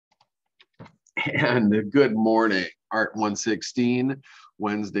And good morning, Art 116,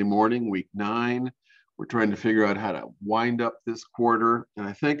 Wednesday morning, week 9. We're trying to figure out how to wind up this quarter, and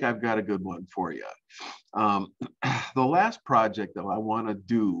I think I've got a good one for you. Um, the last project that I want to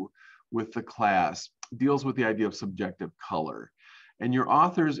do with the class deals with the idea of subjective color. And your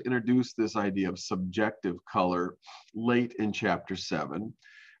authors introduced this idea of subjective color late in chapter 7.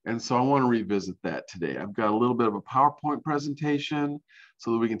 And so I want to revisit that today. I've got a little bit of a PowerPoint presentation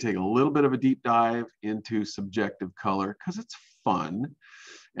so that we can take a little bit of a deep dive into subjective color because it's fun.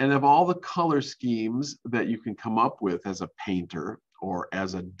 And of all the color schemes that you can come up with as a painter or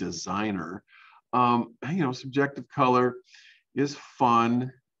as a designer, subjective color is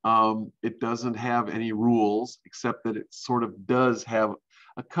fun. It doesn't have any rules, except that it sort of does have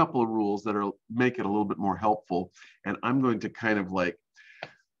a couple of rules that are make it a little bit more helpful. And I'm going to kind of like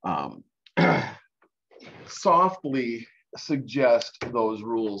softly suggest those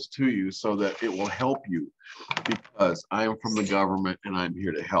rules to you so that it will help you, because I am from the government and I'm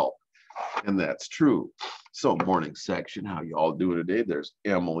here to help. And that's true. So morning section, how you all doing today? There's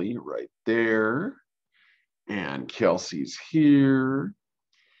Emily right there. And Kelsey's here.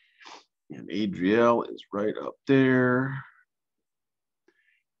 And Adrielle is right up there.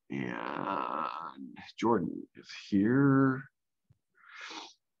 And Jordan is here.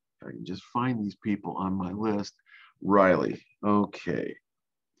 I can just find these people on my list. Riley, okay.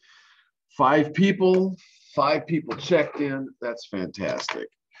 5 people checked in. That's fantastic.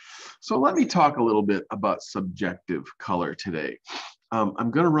 So let me talk a little bit about subjective color today.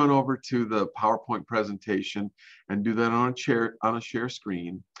 I'm going to run over to the PowerPoint presentation and do that on a share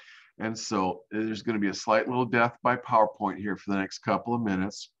screen. And so there's going to be a slight little death by PowerPoint here for the next couple of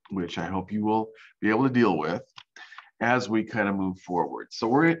minutes, which I hope you will be able to deal with as we kind of move forward. So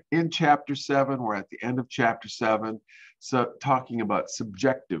we're in chapter 7. We're at the end of chapter 7, so talking about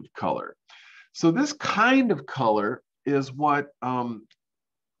subjective color. So this kind of color is what a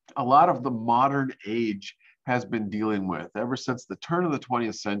lot of the modern age has been dealing with ever since the turn of the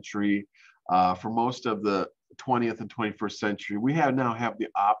 20th century. For most of the 20th and 21st century, we now have the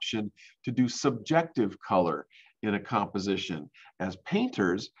option to do subjective color in a composition as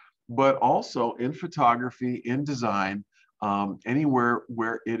painters, but also in photography, in design, anywhere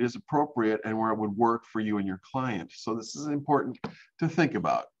where it is appropriate and where it would work for you and your client. So this is important to think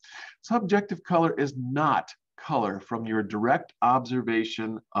about. Subjective color is not color from your direct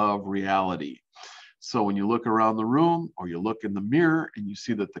observation of reality. So when you look around the room or you look in the mirror and you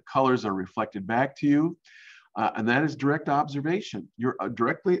see that the colors are reflected back to you, and that is direct observation. You're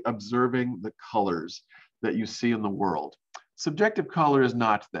directly observing the colors that you see in the world. Subjective color is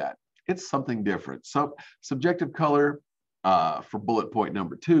not that. It's something different. So subjective color, for bullet point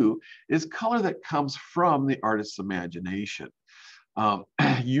number 2, is color that comes from the artist's imagination.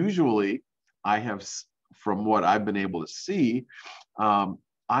 Usually, from what I've been able to see, I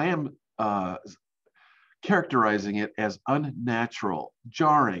am characterizing it as unnatural,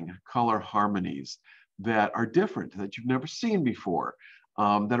 jarring color harmonies that are different, that you've never seen before,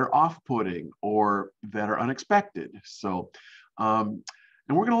 that are off-putting or that are unexpected. So,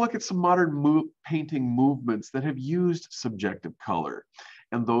 and we're going to look at some modern painting movements that have used subjective color.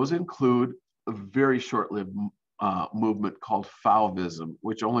 And those include a very short-lived movement called Fauvism,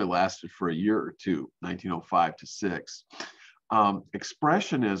 which only lasted for a year or two, 1905 to 6.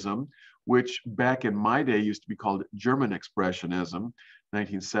 Expressionism, which back in my day used to be called German Expressionism,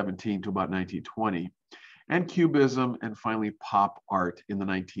 1917 to about 1920. And Cubism, and finally pop art in the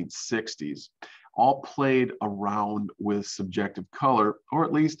 1960s. All played around with subjective color, or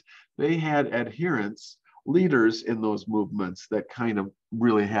at least they had adherents, leaders in those movements that kind of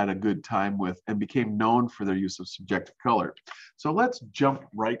really had a good time with and became known for their use of subjective color. So let's jump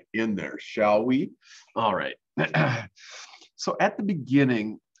right in there, shall we? All right. So at the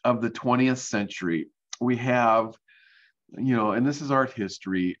beginning of the 20th century, we have, and this is art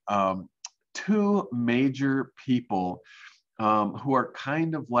history, 2 major people who are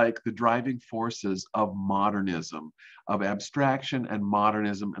kind of like the driving forces of modernism, of abstraction and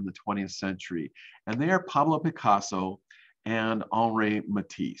modernism in the 20th century. And they are Pablo Picasso and Henri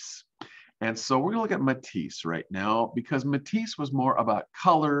Matisse. And so we're going to look at Matisse right now, because Matisse was more about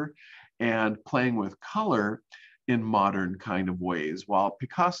color and playing with color in modern kind of ways, while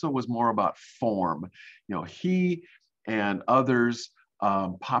Picasso was more about form. He and others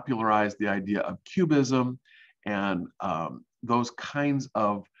popularized the idea of cubism and those kinds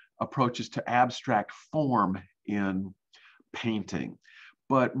of approaches to abstract form in painting.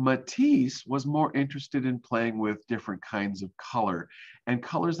 But Matisse was more interested in playing with different kinds of color, and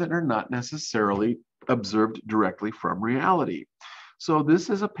colors that are not necessarily observed directly from reality. So this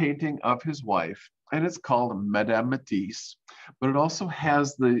is a painting of his wife, and it's called Madame Matisse, but it also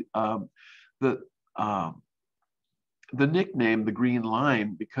has the um, the nickname, the green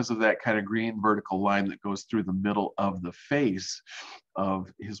line, because of that kind of green vertical line that goes through the middle of the face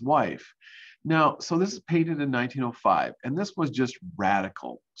of his wife. Now, so this is painted in 1905, and this was just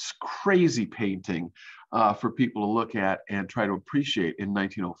radical, it's crazy painting for people to look at and try to appreciate in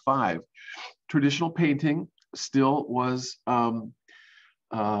 1905. Traditional painting still was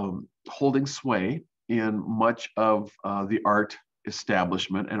holding sway in much of the art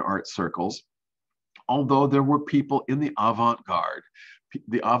establishment and art circles, although there were people in the avant-garde.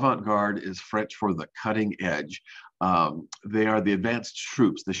 The avant-garde is French for the cutting edge. They are the advanced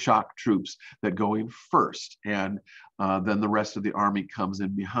troops, the shock troops that go in first, and then the rest of the army comes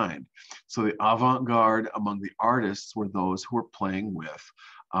in behind. So the avant-garde among the artists were those who were playing with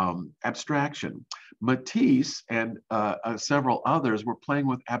abstraction. Matisse and several others were playing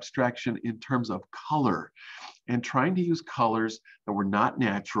with abstraction in terms of color and trying to use colors that were not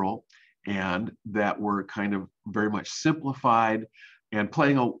natural and that were kind of very much simplified, and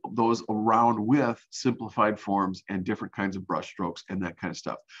playing those around with simplified forms and different kinds of brush strokes and that kind of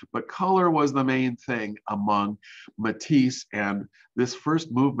stuff. But color was the main thing among Matisse and this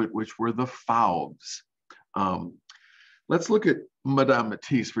first movement, which were the fauves. Let's look at Madame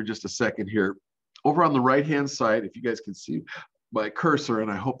Matisse for just a second here. Over on the right-hand side, if you guys can see my cursor, and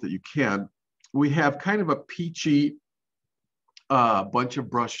I hope that you can, we have kind of a peachy bunch of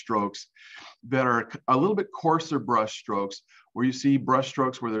brush strokes that are a little bit coarser brush strokes, where you see brush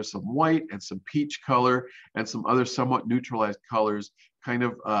strokes where there's some white and some peach color and some other somewhat neutralized colors kind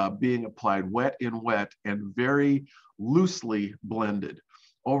of being applied wet in wet and very loosely blended.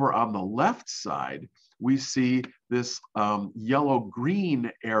 Over on the left side, we see this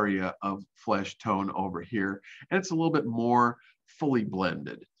yellow-green area of flesh tone over here, and it's a little bit more fully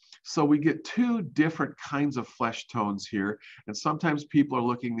blended. So we get two different kinds of flesh tones here, and sometimes people are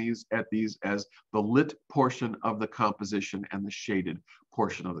looking at these as the lit portion of the composition and the shaded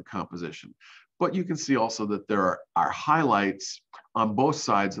portion of the composition. But you can see also that there are highlights on both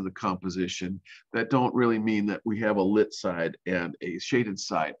sides of the composition that don't really mean that we have a lit side and a shaded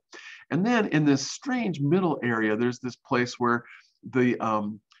side. And then in this strange middle area, there's this place where the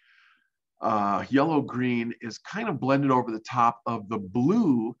yellow-green is kind of blended over the top of the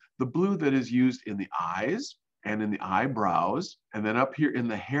blue that is used in the eyes and in the eyebrows, and then up here in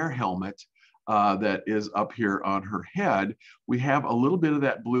the hair helmet that is up here on her head, we have a little bit of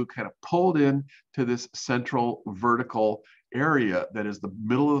that blue kind of pulled in to this central vertical area that is the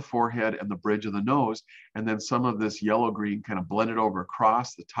middle of the forehead and the bridge of the nose, and then some of this yellow-green kind of blended over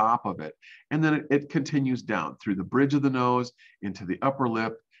across the top of it. And then it continues down through the bridge of the nose into the upper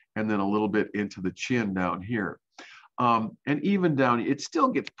lip, and then a little bit into the chin down here. And even down, it still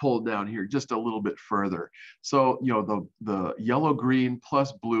gets pulled down here just a little bit further. So, you know, the yellow-green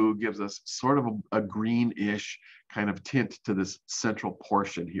plus blue gives us sort of a greenish kind of tint to this central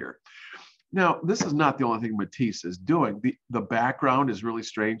portion here. Now, this is not the only thing Matisse is doing. The background is really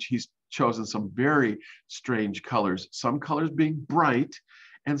strange. He's chosen some very strange colors, some colors being bright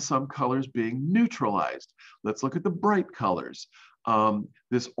and some colors being neutralized. Let's look at the bright colors.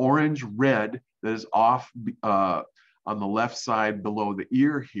 This orange red that is off on the left side below the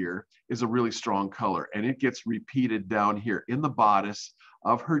ear here is a really strong color, and it gets repeated down here in the bodice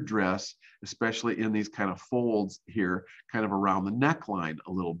of her dress, especially in these kind of folds here, kind of around the neckline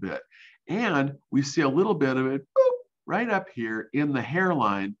a little bit. And we see a little bit of it boop, right up here in the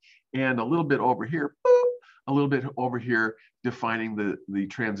hairline, and a little bit over here, boop, a little bit over here, defining the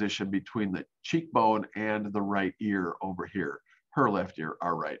transition between the cheekbone and the right ear over here. Her left ear,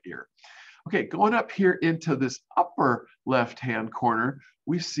 our right ear. Okay, going up here into this upper left-hand corner,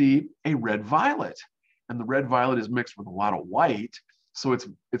 we see a red violet. And the red violet is mixed with a lot of white, so it's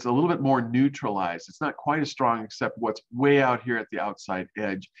a little bit more neutralized. It's not quite as strong, except what's way out here at the outside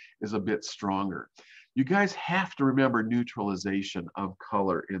edge is a bit stronger. You guys have to remember neutralization of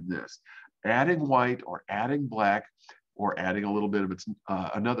color in this. Adding white or adding black or adding a little bit of its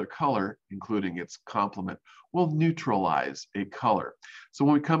another color, including its complement, will neutralize a color. So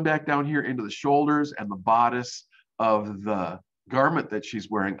when we come back down here into the shoulders and the bodice of the garment that she's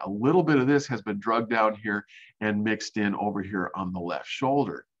wearing, a little bit of this has been drugged down here and mixed in over here on the left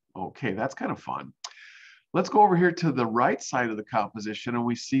shoulder. Okay, that's kind of fun. Let's go over here to the right side of the composition, and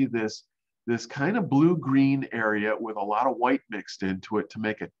we see this kind of blue-green area with a lot of white mixed into it to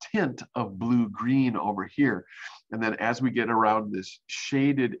make a tint of blue-green over here. And then as we get around this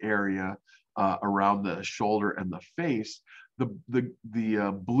shaded area around the shoulder and the face,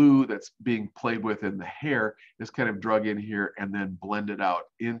 the blue that's being played with in the hair is kind of drug in here and then blended out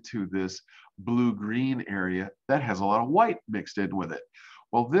into this blue-green area that has a lot of white mixed in with it.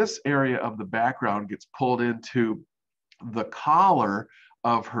 Well, this area of the background gets pulled into the collar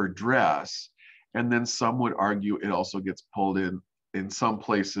of her dress, and then some would argue it also gets pulled in some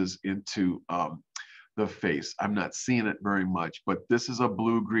places into the face. I'm not seeing it very much, but this is a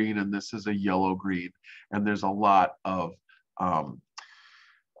blue-green and this is a yellow-green, and there's a lot of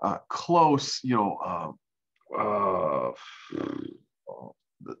close,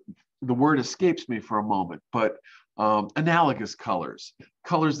 the word escapes me for a moment, but analogous colors,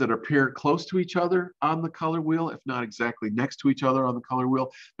 colors that appear close to each other on the color wheel, if not exactly next to each other on the color wheel.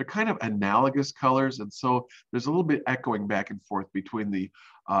 They're kind of analogous colors, and so there's a little bit echoing back and forth between the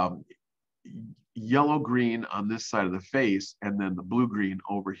yellow-green on this side of the face and then the blue-green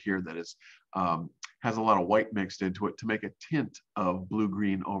over here that is has a lot of white mixed into it to make a tint of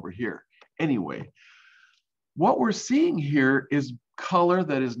blue-green over here. Anyway, what we're seeing here is color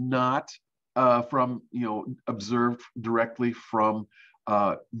that is not from, observed directly from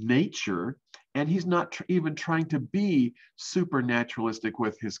nature, and he's not even trying to be super naturalistic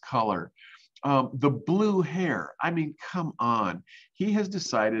with his color. The blue hair, I mean, come on. He has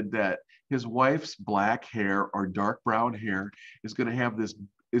decided that his wife's black hair or dark brown hair is going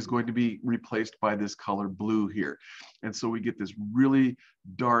to be replaced by this color blue here. And so we get this really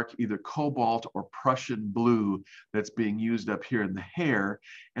dark, either cobalt or Prussian blue that's being used up here in the hair.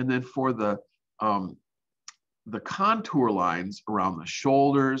 And then for the contour lines around the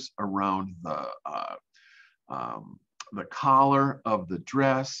shoulders, around the collar of the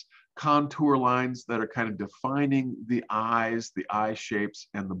dress, contour lines that are kind of defining the eyes, the eye shapes,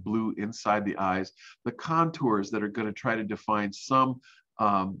 and the blue inside the eyes, the contours that are going to try to define some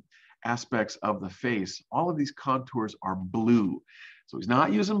aspects of the face. All of these contours are blue. So he's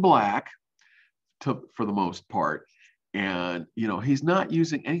not using black for the most part. And, he's not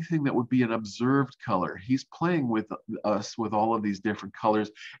using anything that would be an observed color. He's playing with us with all of these different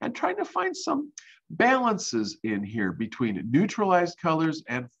colors and trying to find some balances in here between neutralized colors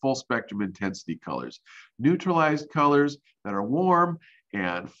and full spectrum intensity colors. Neutralized colors that are warm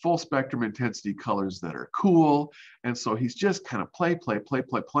and full spectrum intensity colors that are cool. And so he's just kind of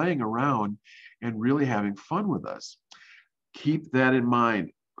playing around and really having fun with us. Keep that in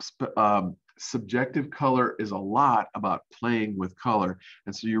mind. Subjective color is a lot about playing with color.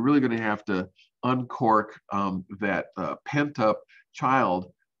 And so you're really going to have to uncork that pent up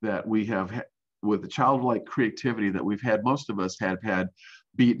child that we have with the childlike creativity that we've had, most of us have had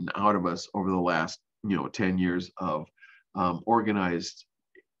beaten out of us over the last 10 years of organized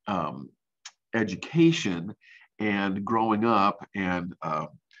education and growing up and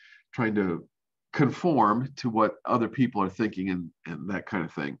trying to conform to what other people are thinking and that kind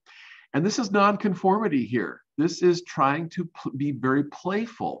of thing. And this is nonconformity here. This is trying to be very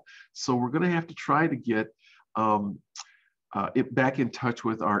playful. So we're going to have to try to get it back in touch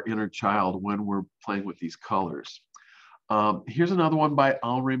with our inner child when we're playing with these colors. Here's another one by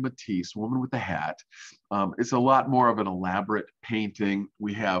Henri Matisse, Woman with the Hat. It's a lot more of an elaborate painting.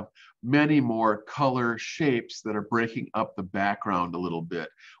 We have many more color shapes that are breaking up the background a little bit.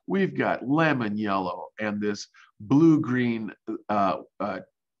 We've got lemon yellow and this blue-green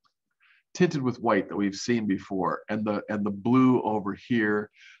tinted with white that we've seen before, and the blue over here,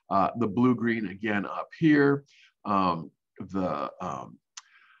 the blue-green again up here, the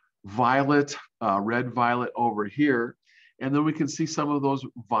violet, red-violet over here. And then we can see some of those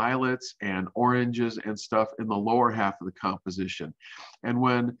violets and oranges and stuff in the lower half of the composition. And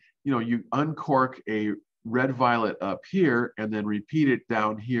when you uncork a red-violet up here and then repeat it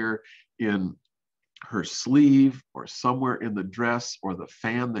down here in her sleeve or somewhere in the dress or the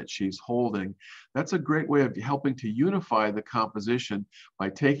fan that she's holding, that's a great way of helping to unify the composition by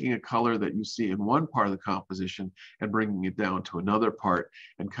taking a color that you see in one part of the composition and bringing it down to another part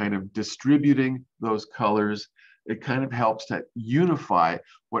and kind of distributing those colors. It kind of helps to unify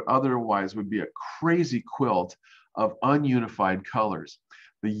what otherwise would be a crazy quilt of ununified colors.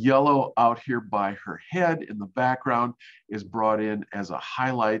 The yellow out here by her head in the background is brought in as a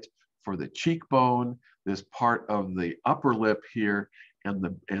highlight for the cheekbone, this part of the upper lip here, and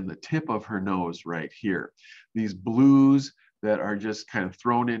the tip of her nose right here. These blues that are just kind of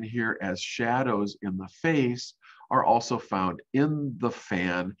thrown in here as shadows in the face are also found in the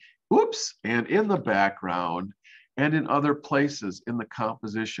fan, and in the background, and in other places in the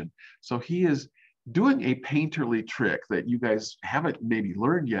composition. So he is doing a painterly trick that you guys haven't maybe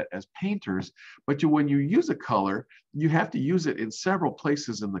learned yet as painters, but when you use a color, you have to use it in several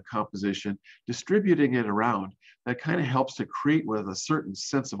places in the composition, distributing it around. That kind of helps to create with a certain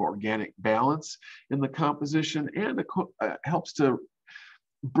sense of organic balance in the composition, and helps to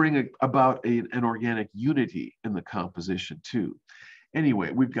bring about an organic unity in the composition too.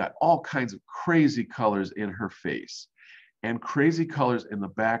 Anyway, we've got all kinds of crazy colors in her face and crazy colors in the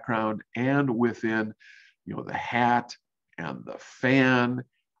background and within, the hat and the fan,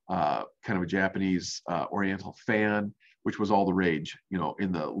 kind of a Japanese Oriental fan, which was all the rage,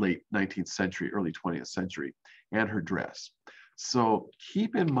 in the late 19th century, early 20th century, and her dress. So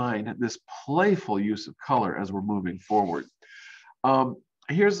keep in mind this playful use of color as we're moving forward.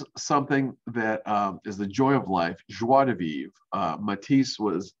 Here's something that is the joy of life, joie de vivre. Matisse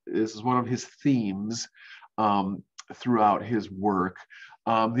this is one of his themes throughout his work.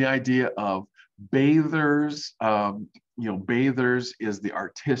 The idea of bathers, bathers is the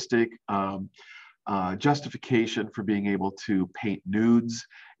artistic justification for being able to paint nudes.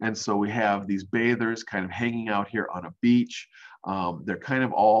 And so we have these bathers kind of hanging out here on a beach. They're kind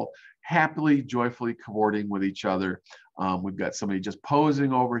of all happily, joyfully cavorting with each other. We've got somebody just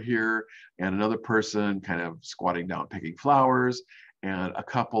posing over here and another person kind of squatting down picking flowers, and a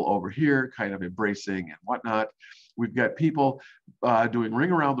couple over here kind of embracing and whatnot. We've got people doing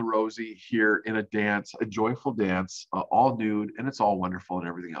Ring Around the Rosie here in a dance, a joyful dance, all nude, and it's all wonderful and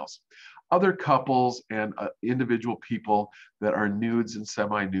everything else. Other couples and individual people that are nudes and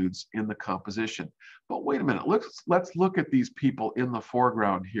semi-nudes in the composition. But wait a minute, let's look at these people in the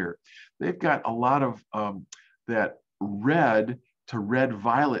foreground here. They've got a lot of that red to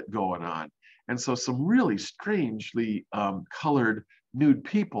red-violet going on. And so some really strangely colored nude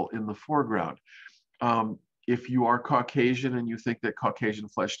people in the foreground. If you are Caucasian and you think that Caucasian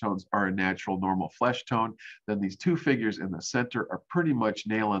flesh tones are a natural, normal flesh tone, then these two figures in the center are pretty much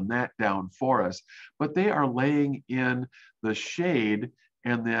nailing that down for us. But they are laying in the shade,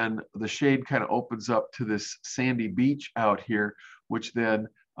 and then the shade kind of opens up to this sandy beach out here, which then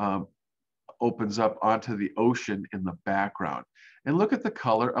opens up onto the ocean in the background. And look at the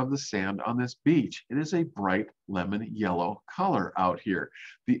color of the sand on this beach. It is a bright lemon yellow color out here.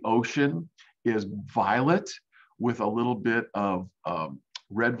 The ocean is violet with a little bit of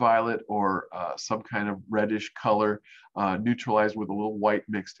red violet or some kind of reddish color neutralized with a little white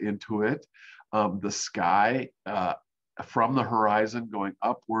mixed into it. The sky from the horizon going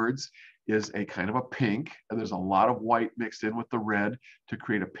upwards is a kind of a pink, and there's a lot of white mixed in with the red to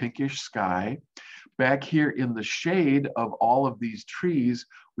create a pinkish sky. Back here in the shade of all of these trees,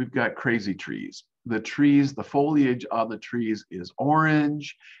 we've got crazy trees. The trees, the foliage on the trees is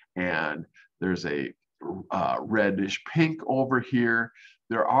orange, and there's a reddish pink over here.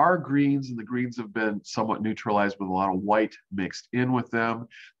 There are greens, and the greens have been somewhat neutralized with a lot of white mixed in with them.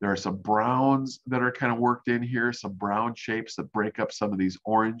 There are some browns that are kind of worked in here, some brown shapes that break up some of these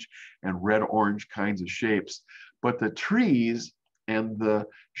orange and red-orange kinds of shapes. But the trees and the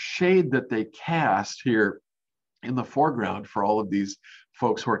shade that they cast here in the foreground for all of these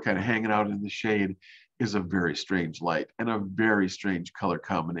folks who are kind of hanging out in the shade is a very strange light and a very strange color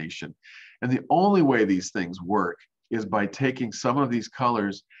combination. And the only way these things work is by taking some of these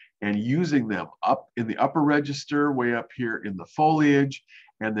colors and using them up in the upper register, way up here in the foliage,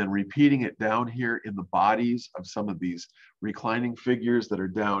 and then repeating it down here in the bodies of some of these reclining figures that are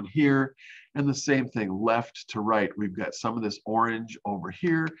down here. And the same thing left to right. We've got some of this orange over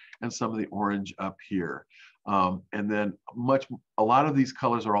here and some of the orange up here. And then a lot of these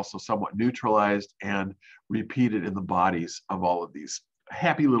colors are also somewhat neutralized and repeated in the bodies of all of these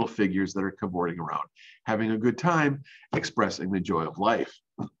happy little figures that are cavorting around, having a good time, expressing the joy of life.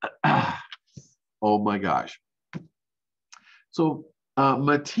 Oh my gosh. So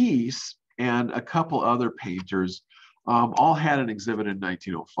Matisse and a couple other painters all had an exhibit in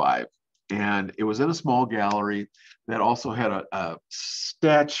 1905. And it was in a small gallery that also had a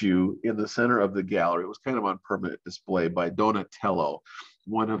statue in the center of the gallery. It was kind of on permanent display by Donatello,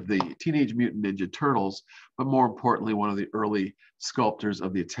 one of the Teenage Mutant Ninja Turtles, but more importantly, one of the early sculptors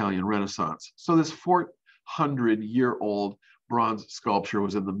of the Italian Renaissance. So this 400-year-old bronze sculpture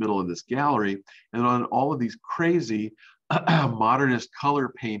was in the middle of this gallery, and on all of these crazy modernist color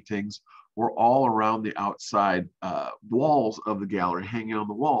paintings were all around the outside walls of the gallery, hanging on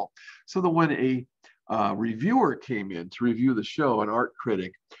the wall. So that when a reviewer came in to review the show, an art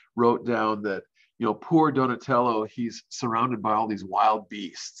critic wrote down that, poor Donatello, he's surrounded by all these wild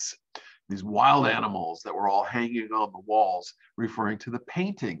beasts, these wild animals that were all hanging on the walls, referring to the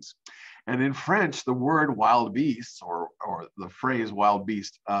paintings. And in French, the word wild beasts or the phrase wild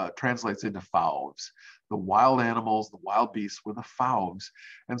beast translates into fauves. The wild animals, the wild beasts were the fauves.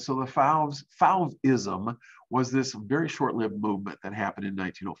 And so the fauvism was this very short-lived movement that happened in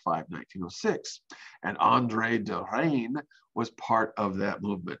 1905, 1906. And André Derain was part of that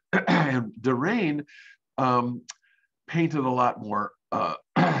movement. And Derain painted a lot more,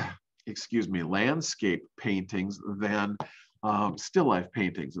 excuse me, landscape paintings than still life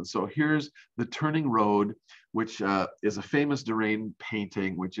paintings. And so here's the Turning Road, which is a famous Derain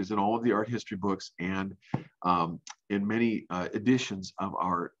painting, which is in all of the art history books and in many editions of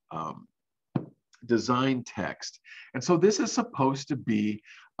our design text. And so this is supposed to be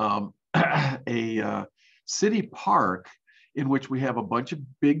a city park in which we have a bunch of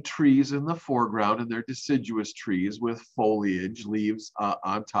big trees in the foreground, and they're deciduous trees with foliage, leaves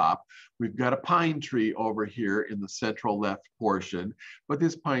on top. We've got a pine tree over here in the central left portion, but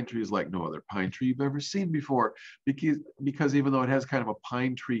this pine tree is like no other pine tree you've ever seen before, because even though it has kind of a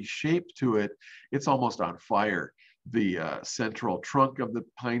pine tree shape to it, it's almost on fire. The central trunk of the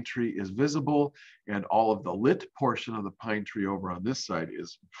pine tree is visible, and all of the lit portion of the pine tree over on this side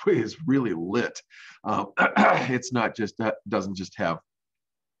is really lit. It's not just that, doesn't just have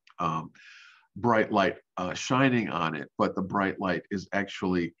bright light shining on it, but the bright light is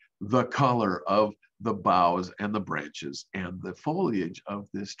actually the color of the boughs and the branches and the foliage of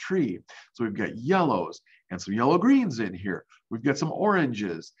this tree. So we've got yellows and some yellow greens in here. We've got some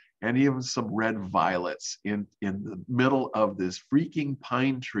oranges and even some red violets in the middle of this freaking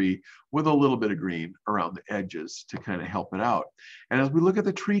pine tree with a little bit of green around the edges to kind of help it out. And as we look at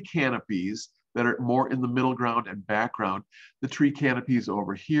the tree canopies that are more in the middle ground and background, the tree canopies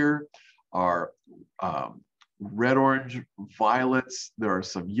over here are red, orange, violets. There are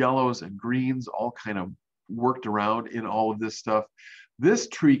some yellows and greens all kind of worked around in all of this stuff. This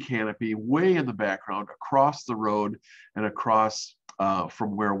tree canopy way in the background across the road and across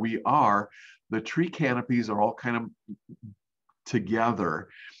from where we are, the tree canopies are all kind of together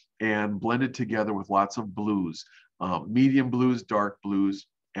and blended together with lots of blues, medium blues, dark blues,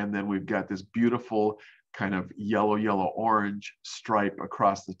 and then we've got this beautiful kind of yellow, orange stripe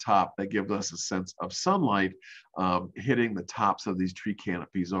across the top that gives us a sense of sunlight hitting the tops of these tree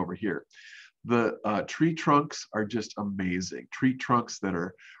canopies over here. The tree trunks are just amazing. Tree trunks that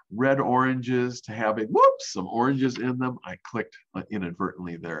are red oranges to having, whoops, some oranges in them. I clicked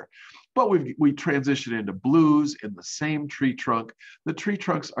inadvertently there. But we transition into blues in the same tree trunk. The tree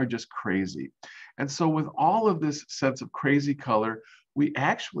trunks are just crazy. And so with all of this sense of crazy color, we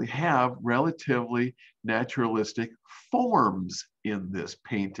actually have relatively naturalistic forms in this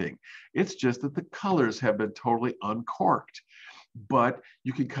painting. It's just that the colors have been totally uncorked. But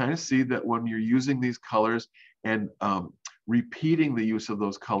you can kind of see that when you're using these colors and repeating the use of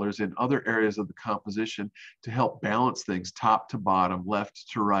those colors in other areas of the composition to help balance things top to bottom, left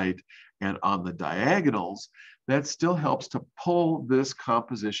to right, and on the diagonals, that still helps to pull this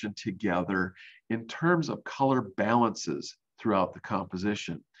composition together in terms of color balances throughout the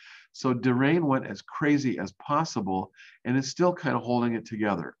composition. So Derain went as crazy as possible and is still kind of holding it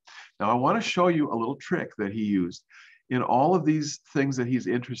together. Now I want to show you a little trick that he used. In all of these things that he's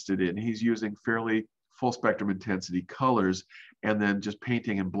interested in, he's using fairly full spectrum intensity colors and then just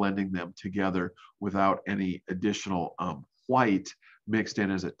painting and blending them together without any additional white mixed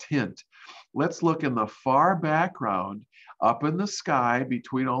in as a tint. Let's look in the far background, up in the sky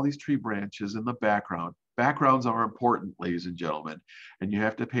between all these tree branches in the background. Backgrounds are important, ladies and gentlemen, and you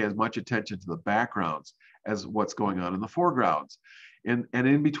have to pay as much attention to the backgrounds as what's going on in the foregrounds. And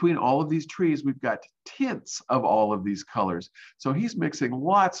in between all of these trees, we've got tints of all of these colors. So he's mixing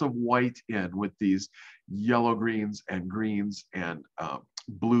lots of white in with these yellow greens and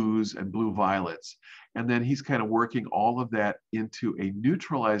blues and blue violets. And then he's kind of working all of that into a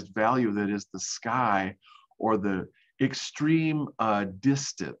neutralized value that is the sky or the extreme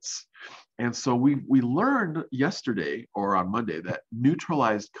distance. And so we learned yesterday or on Monday that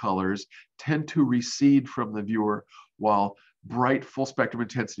neutralized colors tend to recede from the viewer while bright full spectrum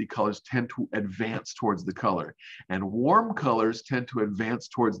intensity colors tend to advance towards the color. And warm colors tend to advance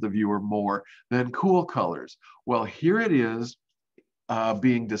towards the viewer more than cool colors. Well, here it is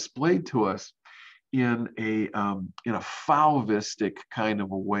being displayed to us in a fauvistic kind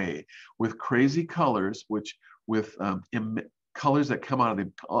of a way with crazy colors, which with colors that come out of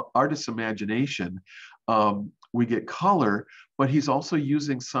the artist's imagination. We get color, but he's also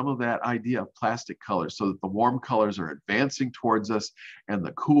using some of that idea of plastic colors so that the warm colors are advancing towards us and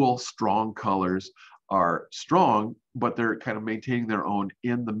the cool, strong colors are strong but they're kind of maintaining their own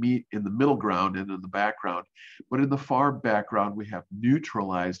in the middle ground and in the background. But in the far background, we have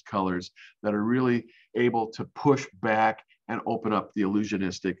neutralized colors that are really able to push back and open up the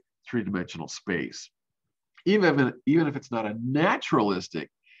illusionistic three-dimensional space. Even if it's not a naturalistic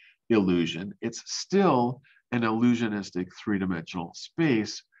illusion, it's still an illusionistic three-dimensional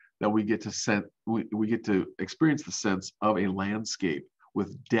space that we get to experience the sense of a landscape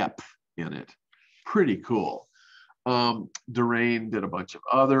with depth in it. Pretty cool. Derain did a bunch of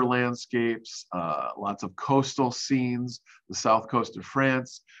other landscapes, lots of coastal scenes, the south coast of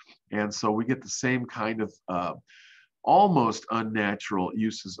France. And so we get the same kind of almost unnatural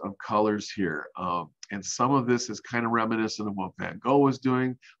uses of colors here. And some of this is kind of reminiscent of what Van Gogh was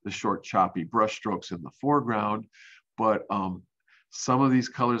doing, the short choppy brushstrokes in the foreground. But some of these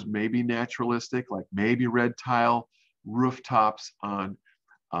colors may be naturalistic, like maybe red tile rooftops on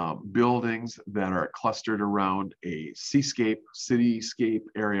buildings that are clustered around a cityscape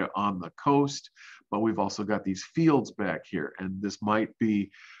area on the coast. But we've also got these fields back here, and this might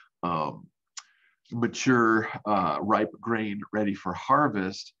be mature, ripe grain ready for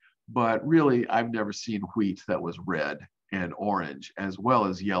harvest. But really, I've never seen wheat that was red and orange, as well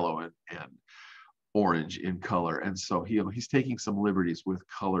as yellow and orange in color. And so he's taking some liberties with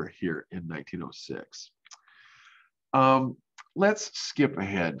color here in 1906. Let's skip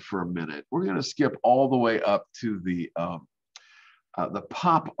ahead for a minute. We're going to skip all the way up to the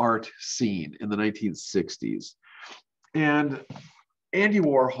pop art scene in the 1960s. And Andy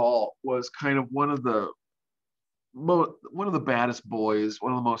Warhol was kind of one of the baddest boys,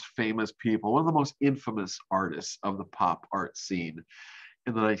 one of the most famous people, one of the most infamous artists of the pop art scene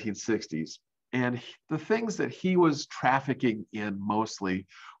in the 1960s. And the things that he was trafficking in mostly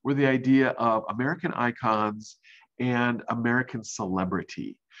were the idea of American icons and American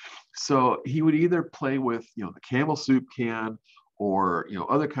celebrity. So he would either play with, the Campbell soup can, or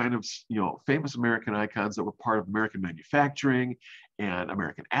other kind of famous American icons that were part of American manufacturing and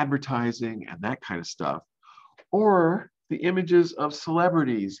American advertising and that kind of stuff, or the images of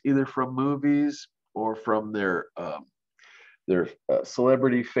celebrities, either from movies or from their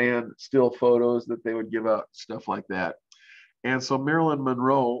celebrity fan still photos that they would give out, stuff like that. And so Marilyn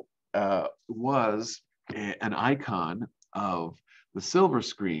Monroe was an icon of the silver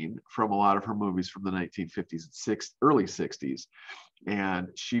screen from a lot of her movies from the 1950s and early 60s. And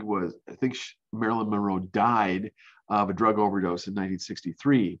I think Marilyn Monroe died of a drug overdose in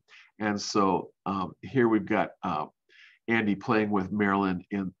 1963. And so here we've got Andy playing with Marilyn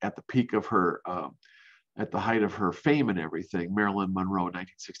at the peak of her, at the height of her fame and everything, Marilyn Monroe,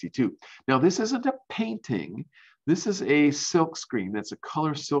 1962. Now, this isn't a painting. This is a silk screen. That's a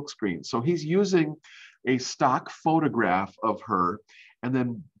color silk screen. So he's using a stock photograph of her and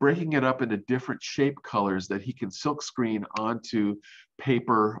then breaking it up into different shape colors that he can silk screen onto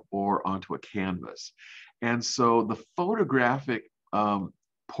paper or onto a canvas. And so the photographic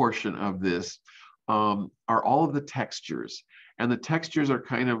portion of this are all of the textures. And the textures are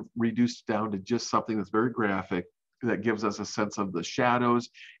kind of reduced down to just something that's very graphic that gives us a sense of the shadows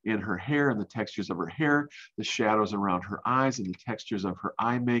in her hair and the textures of her hair, the shadows around her eyes and the textures of her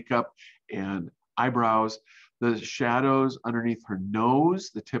eye makeup and eyebrows, the shadows underneath her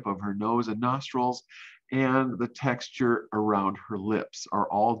nose, the tip of her nose and nostrils, and the texture around her lips are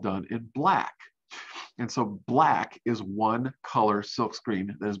all done in black. And so black is one color silk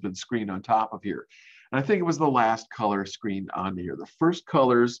screen that has been screened on top of here. And I think it was the last color screened on here. The first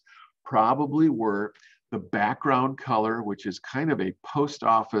colors probably were the background color, which is kind of a post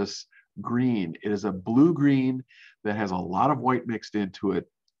office green. It is a blue-green that has a lot of white mixed into it.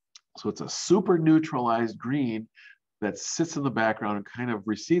 So it's a super neutralized green that sits in the background and kind of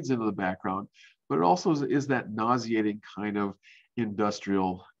recedes into the background, but it also is that nauseating kind of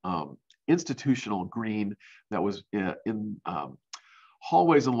industrial, institutional green that was in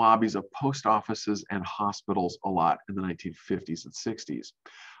hallways and lobbies of post offices and hospitals a lot in the 1950s and 60s.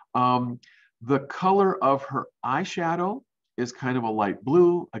 The color of her eyeshadow is kind of a light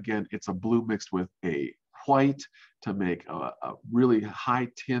blue. Again, it's a blue mixed with a white to make a really high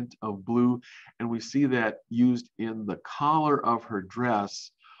tint of blue. And we see that used in the collar of her dress,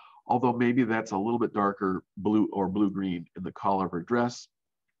 although maybe that's a little bit darker blue or blue-green in the collar of her dress.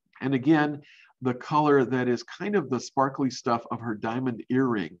 And again, the color that is kind of the sparkly stuff of her diamond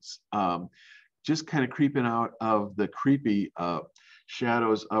earrings, just kind of creeping out of the creepy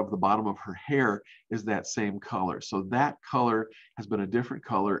shadows of the bottom of her hair is that same color. So that color has been a different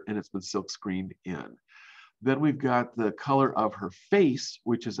color and it's been silk screened in. Then we've got the color of her face,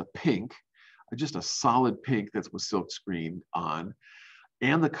 which is a pink, just a solid pink that was silk screened on.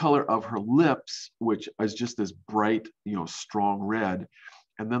 and the color of her lips, which is just this bright, strong red.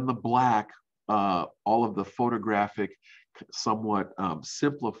 And then the black, all of the photographic, somewhat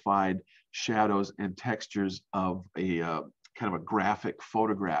simplified shadows and textures of a kind of a graphic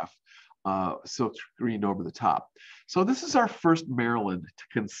photograph, silk screened over the top. So this is our first Marilyn to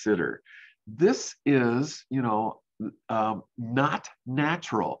consider. This is, not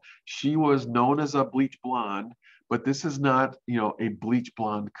natural. She was known as a bleach blonde, but this is not, a bleach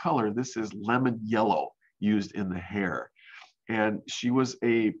blonde color. This is lemon yellow used in the hair. And she was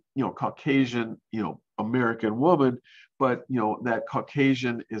a, Caucasian, American woman, but, that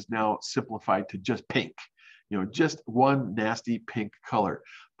Caucasian is now simplified to just pink, just one nasty pink color.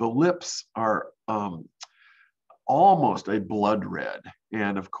 The lips are almost a blood red.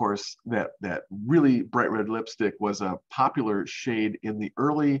 And of course, that really bright red lipstick was a popular shade in the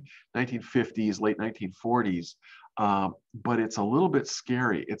early 1950s, late 1940s. But it's a little bit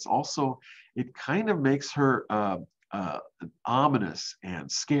scary. It's also, it kind of makes her ominous and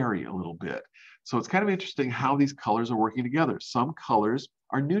scary a little bit. So it's kind of interesting how these colors are working together. Some colors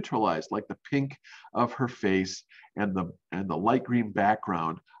are neutralized, like the pink of her face and the light green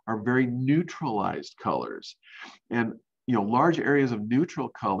background are very neutralized colors. And large areas of neutral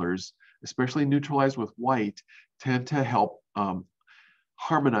colors, especially neutralized with white, tend to help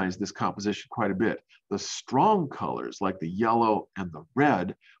harmonize this composition quite a bit. The strong colors, like the yellow and the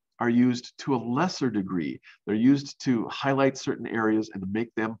red, are used to a lesser degree. They're used to highlight certain areas and to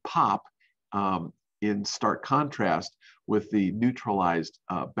make them pop in stark contrast with the neutralized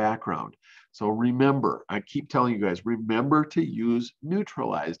background. So remember, I keep telling you guys, remember to use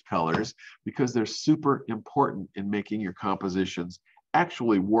neutralized colors because they're super important in making your compositions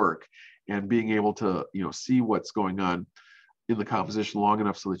actually work and being able to, see what's going on in the composition long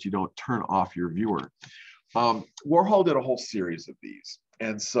enough so that you don't turn off your viewer. Warhol did a whole series of these.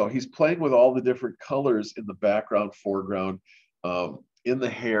 And so he's playing with all the different colors in the background, foreground, in the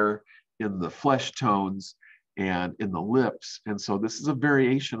hair, in the flesh tones, and in the lips. And so this is a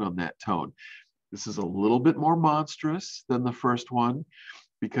variation on that tone. This is a little bit more monstrous than the first one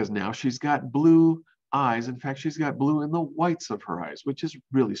because now she's got blue eyes. In fact, she's got blue in the whites of her eyes, which is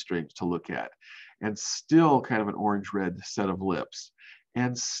really strange to look at. And still kind of an orange-red set of lips.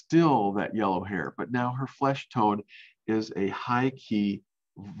 And still that yellow hair. But now her flesh tone is a high-key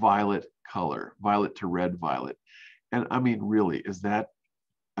violet color, violet to red violet. And I mean, really, is that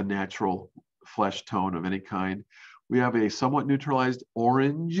a natural flesh tone of any kind? We have a somewhat neutralized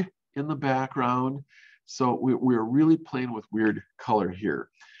orange in the background. So we're really playing with weird color here.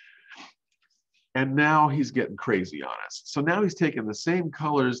 And now he's getting crazy on us. So now he's taking the same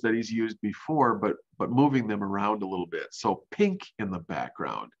colors that he's used before, but moving them around a little bit. So pink in the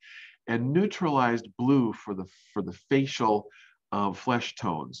background and neutralized blue for the facial flesh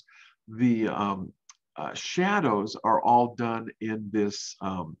tones. The shadows are all done in this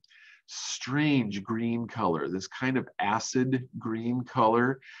strange green color, this kind of acid green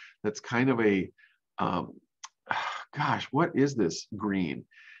color that's kind of a, gosh, what is this green?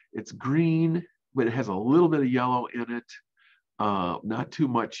 It's green, but it has a little bit of yellow in it, not too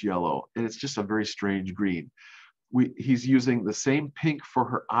much yellow, and it's just a very strange green. He's using the same pink for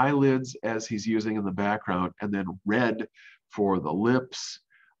her eyelids as he's using in the background, and then red for the lips,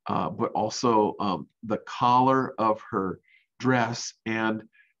 but also the collar of her dress and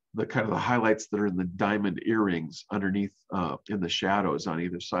the kind of the highlights that are in the diamond earrings underneath in the shadows on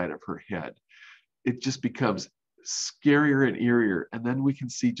either side of her head. It just becomes scarier and eerier. And then we can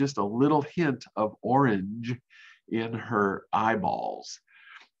see just a little hint of orange in her eyeballs.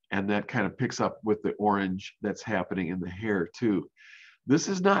 And that kind of picks up with the orange that's happening in the hair too. This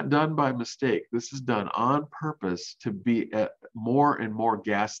is not done by mistake. This is done on purpose to be more and more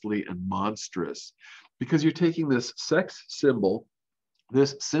ghastly and monstrous, because you're taking this sex symbol,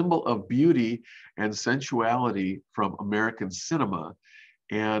 this symbol of beauty and sensuality from American cinema,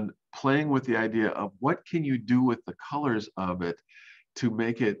 and playing with the idea of what can you do with the colors of it to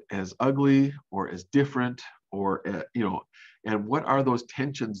make it as ugly or as different, or and what are those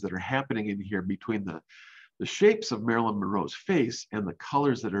tensions that are happening in here between the shapes of Marilyn Monroe's face and the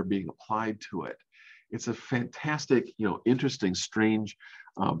colors that are being applied to it. It's a fantastic, interesting, strange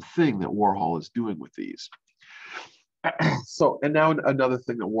thing that Warhol is doing with these. So, and now another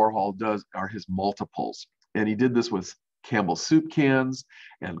thing that Warhol does are his multiples. And he did this with Campbell's soup cans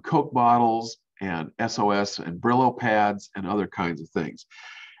and Coke bottles and SOS and Brillo pads and other kinds of things.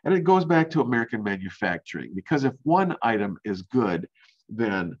 And it goes back to American manufacturing, because if one item is good,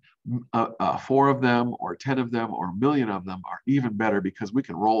 then 4 of them or 10 of them or a million of them are even better, because we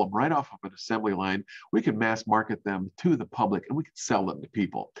can roll them right off of an assembly line. We can mass market them to the public and we can sell them to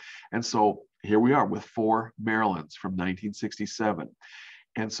people. And so here we are with 4 Marilyns from 1967.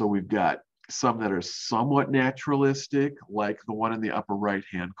 And so we've got some that are somewhat naturalistic, like the one in the upper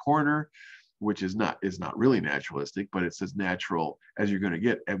right-hand corner, which is not really naturalistic, but it's as natural as you're going to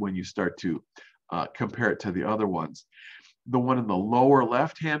get when you start to compare it to the other ones. The one in the lower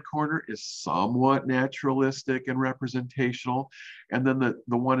left-hand corner is somewhat naturalistic and representational. And then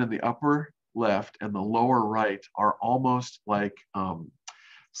the one in the upper left and the lower right are almost like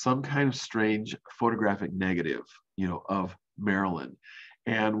some kind of strange photographic negative, of Marilyn.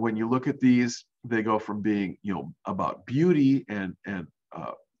 And when you look at these, they go from being, about beauty and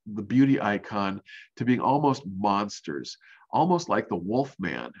the beauty icon to being almost monsters, almost like the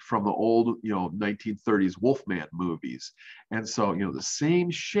Wolfman from the old, 1930s Wolfman movies. And so, the same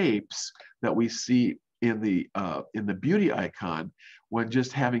shapes that we see in the beauty icon, when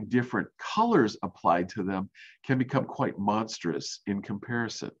just having different colors applied to them, can become quite monstrous in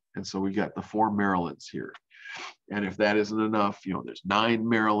comparison. And so we got the 4 Marilyns here. And if that isn't enough, there's 9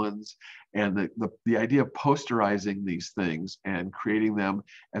 Marilyns. And the idea of posterizing these things and creating them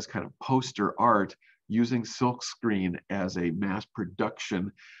as kind of poster art using silkscreen as a mass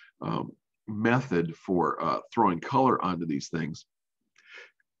production method for throwing color onto these things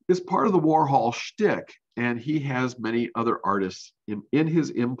is part of the Warhol shtick. And he has many other artists in his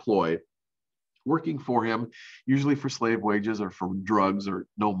employ working for him, usually for slave wages or for drugs or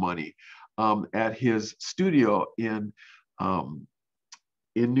no money, at his studio in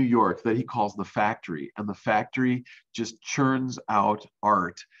New York that he calls the Factory. And the Factory just churns out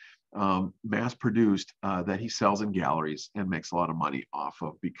art, mass produced, that he sells in galleries and makes a lot of money off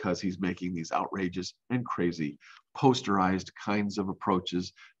of, because he's making these outrageous and crazy posterized kinds of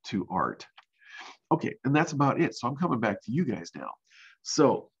approaches to art. Okay, and that's about it. So I'm coming back to you guys now.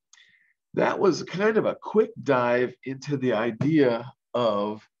 So that was kind of a quick dive into the idea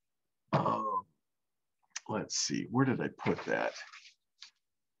of, let's see, where did I put that?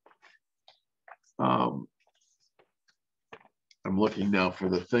 I'm looking now for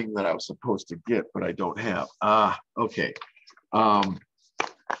the thing that I was supposed to get, but I don't have. Okay.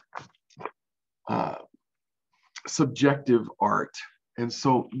 Subjective art. And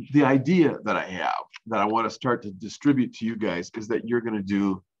so the idea that I have, that I want to start to distribute to you guys, is that you're going to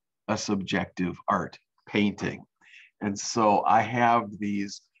do a subjective art painting. And so I have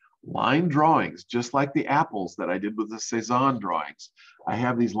these line drawings, just like the apples that I did with the Cézanne drawings. I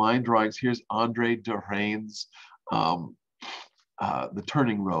have these line drawings. Here's Andre Derain's The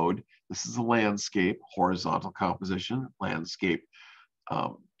Turning Road. This is a landscape, horizontal composition, landscape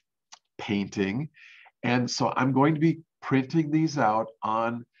painting. And so I'm going to be printing these out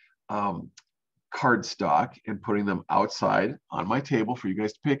on cardstock and putting them outside on my table for you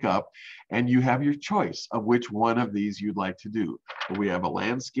guys to pick up. And you have your choice of which one of these you'd like to do. So we have a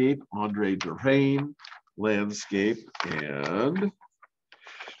landscape, Andre Derain landscape, and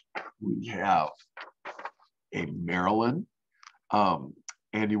we have a Marilyn,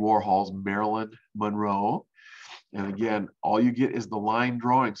 Andy Warhol's Marilyn Monroe. And again, all you get is the line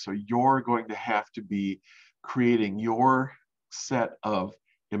drawing. So you're going to have to be creating your set of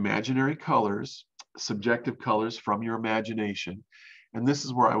imaginary colors, subjective colors from your imagination. And this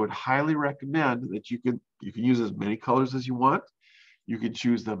is where I would highly recommend that you can use as many colors as you want. You can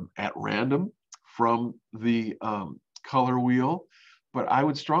choose them at random from the color wheel, but I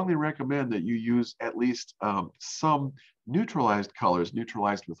would strongly recommend that you use at least some neutralized colors,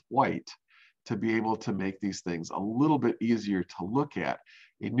 neutralized with white, to be able to make these things a little bit easier to look at.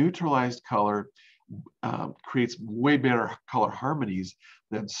 A neutralized color creates way better color harmonies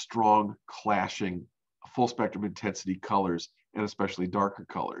than strong clashing full spectrum intensity colors, and especially darker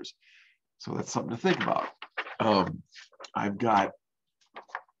colors. So that's something to think about. I've got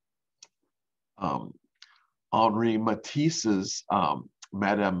Henri Matisse's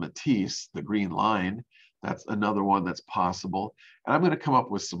Madame Matisse, The Green Line. That's another one that's possible. And I'm going to come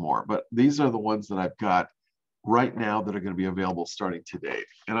up with some more, but these are the ones that I've got right now that are going to be available starting today.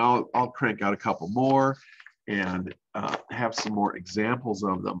 And I'll crank out a couple more and have some more examples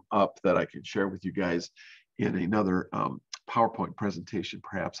of them up that I can share with you guys in another PowerPoint presentation,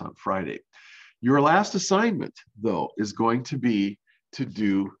 perhaps on Friday. Your last assignment, though, is going to be to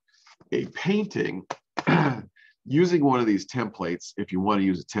do a painting using one of these templates, if you want to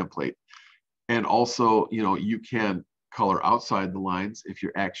use a template. And also, you can color outside the lines if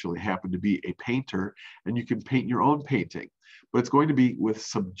you actually happen to be a painter, and you can paint your own painting. but it's going to be with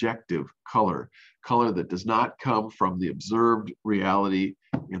subjective color, color that does not come from the observed reality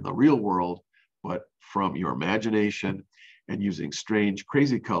in the real world, but from your imagination and using strange,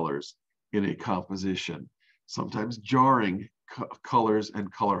 crazy colors in a composition, sometimes jarring colors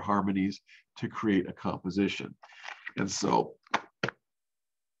and color harmonies to create a composition. And so I'm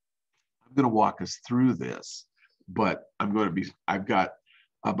going to walk us through this, but I've got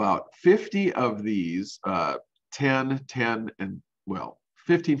about 50 of these, 10, 10, and well,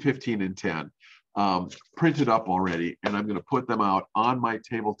 15, 15, and 10 printed up already. And I'm going to put them out on my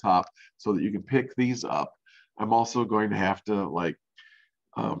tabletop so that you can pick these up. I'm also going to have to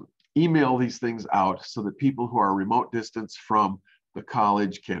email these things out so that people who are remote distance from the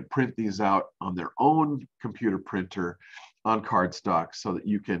college can print these out on their own computer printer on cardstock, so that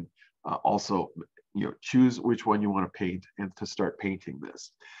you can also choose which one you want to paint and to start painting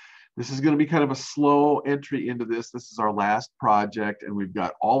this. This is going to be kind of a slow entry into this. This is our last project, and we've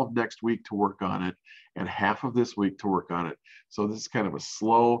got all of next week to work on it and half of this week to work on it. So this is kind of a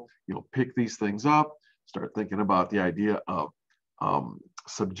slow, pick these things up, start thinking about the idea of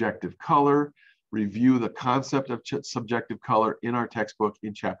subjective color, review the concept of subjective color in our textbook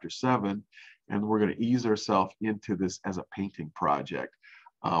in chapter 7, and we're going to ease ourselves into this as a painting project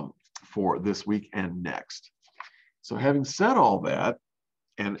for this week and next. So having said all that,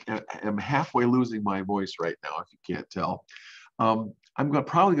 and I'm halfway losing my voice right now, if you can't tell, I'm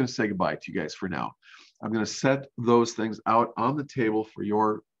probably going to say goodbye to you guys for now. I'm going to set those things out on the table for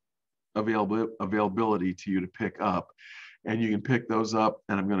your availability to you to pick up, and you can pick those up,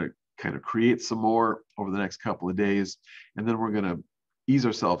 and I'm going to kind of create some more over the next couple of days, and then we're going to ease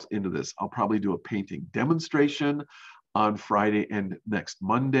ourselves into this. I'll probably do a painting demonstration on Friday and next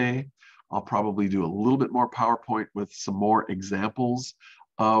Monday. I'll probably do a little bit more PowerPoint with some more examples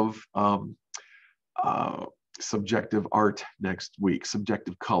of subjective art next week,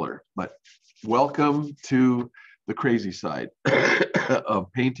 subjective color. But welcome to the crazy side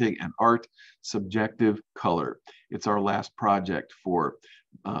of painting and art, subjective color. It's our last project for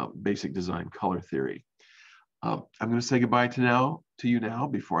basic design color theory. I'm going to say goodbye to you now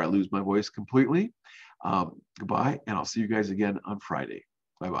before I lose my voice completely. Goodbye, and I'll see you guys again on Friday.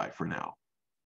 Bye-bye for now.